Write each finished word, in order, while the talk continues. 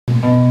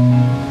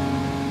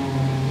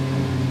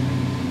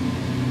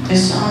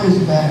This song is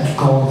about a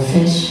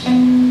goldfish.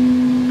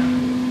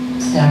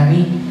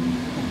 Sorry.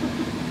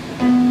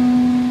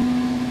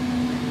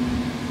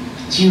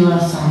 But you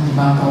love songs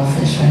about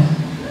goldfish, right?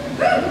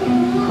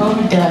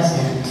 Who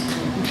doesn't?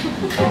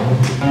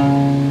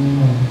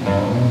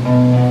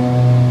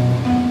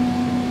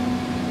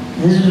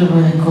 This was a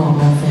really cool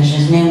goldfish.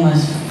 His name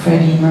was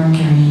Freddie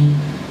Mercury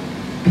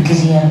because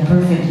he had a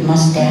perfect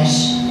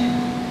mustache.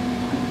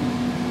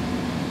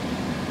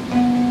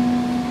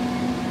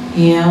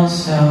 He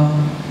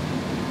also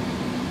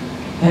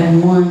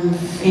had one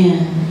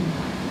fin,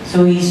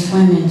 so he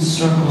swam in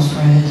circles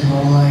for his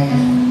whole life,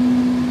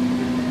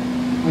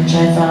 which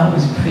I thought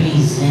was pretty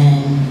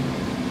zen.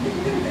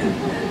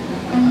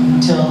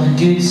 Until the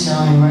dude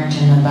selling merch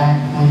in the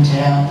back pointed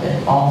out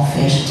that all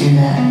fish do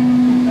that.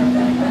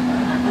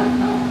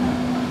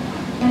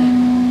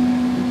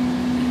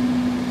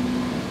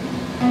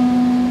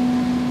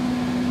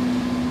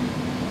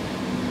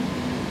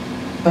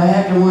 But I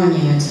have to warn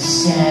you, it's a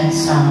sad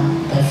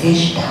song. The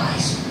fish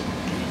dies.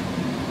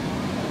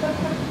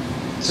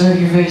 So if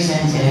you're very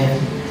sensitive,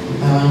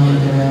 I want to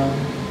leave the room.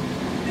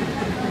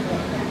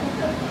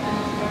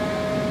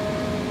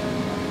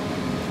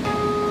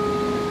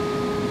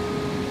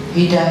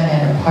 He died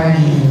at a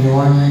party in New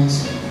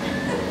Orleans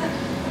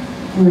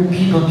where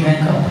people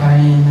drink a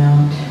party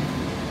amount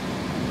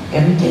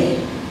every day.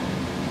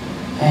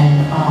 And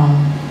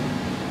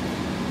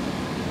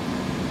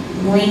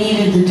we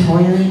needed the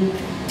toilet,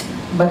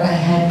 but I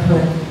had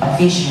put a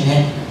fish in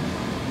it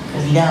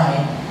because he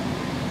died.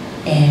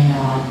 And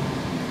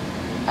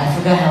I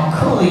forgot how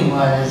cool he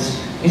was.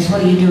 It's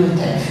what do you do with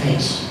that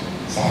fish,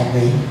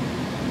 sadly.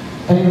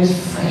 But it was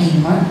Freddie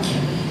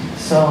Mercury,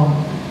 so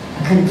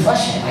I couldn't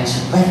flush it. I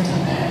just left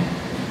him there.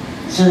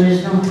 So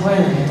there's no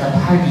toilet at the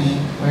party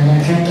where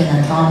they're drinking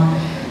a ton,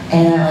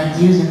 and they're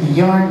like using the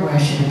yard where I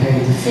should have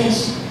buried the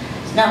fish.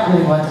 It's not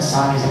really what the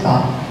song is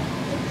about.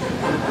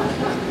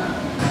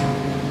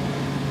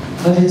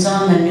 But it's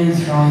on the new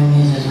Throwing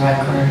Muses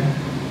record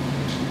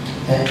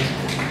that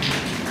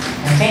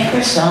I think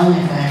we're selling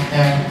it back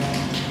there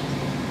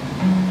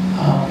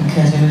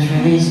because it was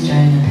released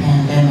during the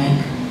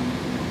pandemic.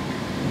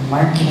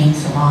 Marketing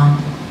salon.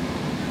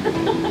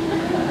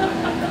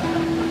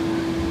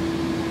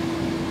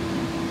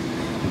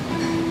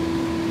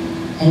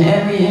 In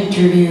every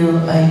interview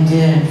I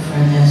did for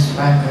this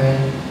record,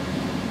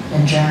 the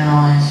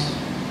journalist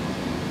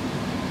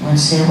would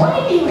say,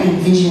 why did you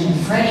envision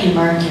Freddie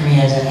Mercury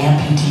as an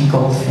amputee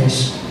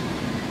goldfish?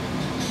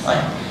 It's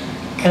like,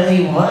 because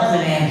he was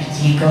an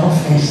amputee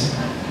goldfish.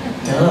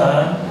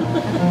 Duh.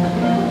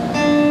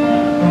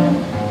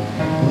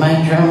 My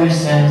drummer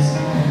says,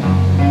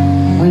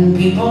 when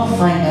people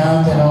find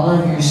out that all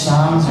of your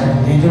songs are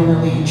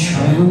literally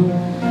true,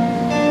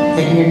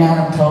 that you're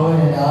not a poet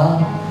at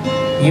all,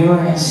 you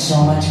are in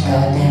so much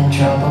goddamn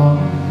trouble.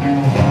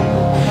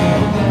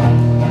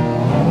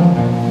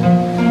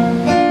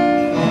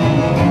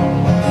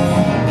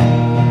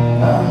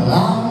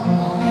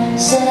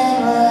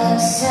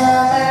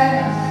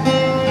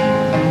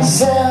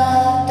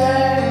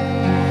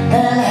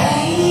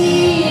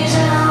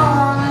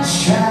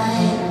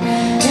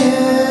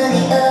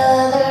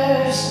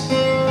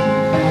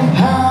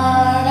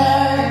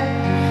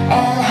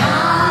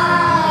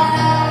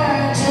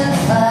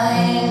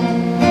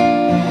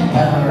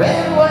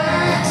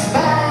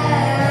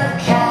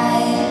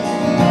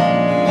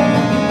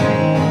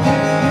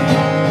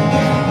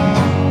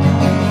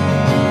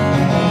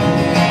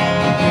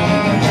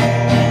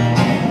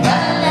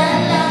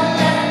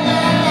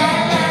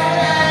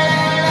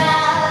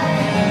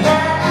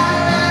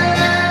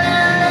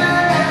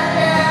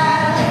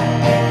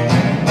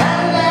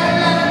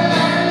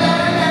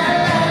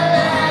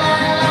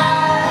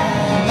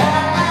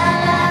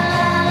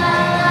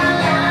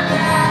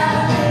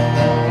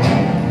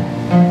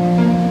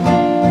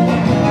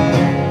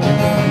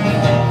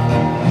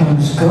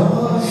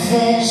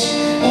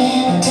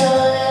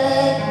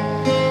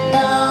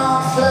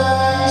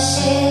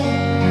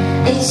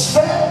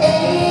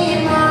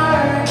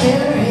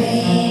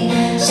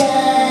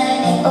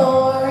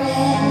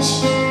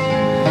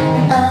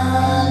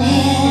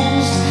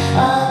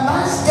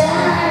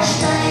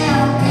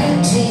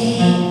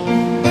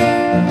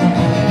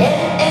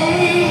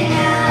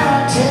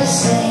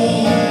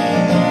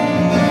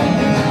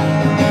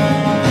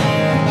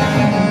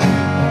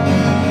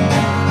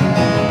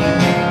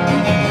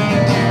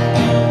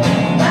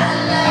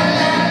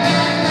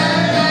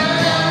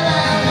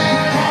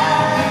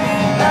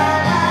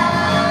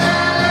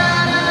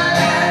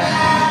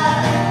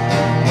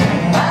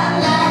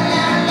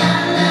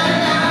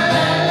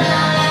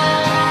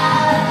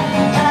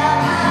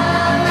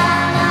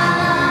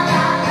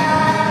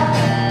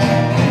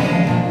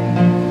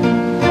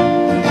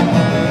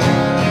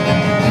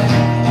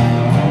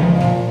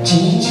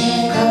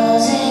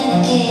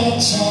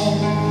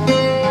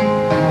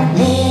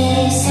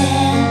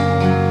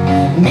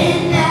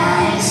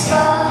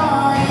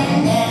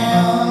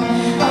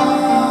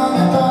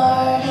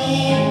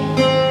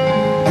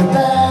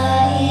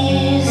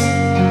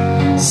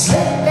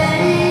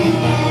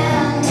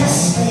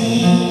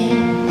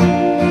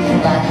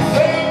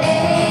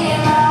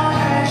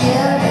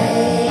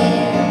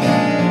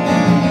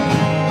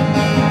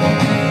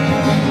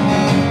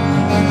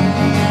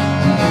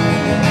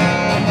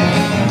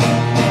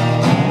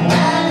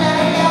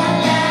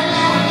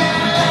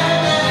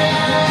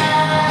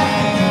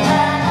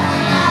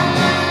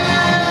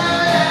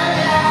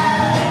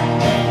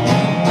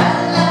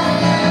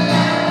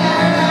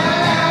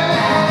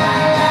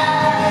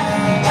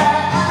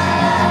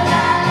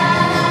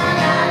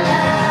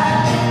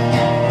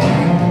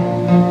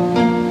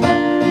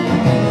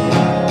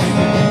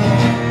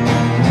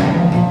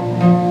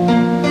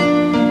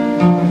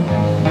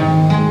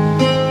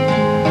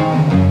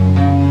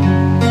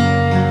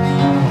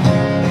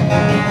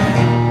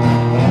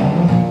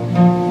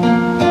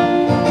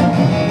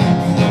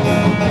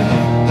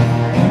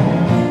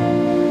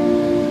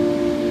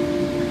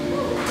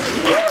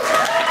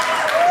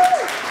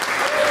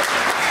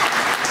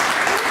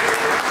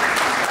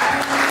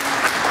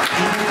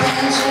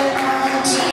 attention.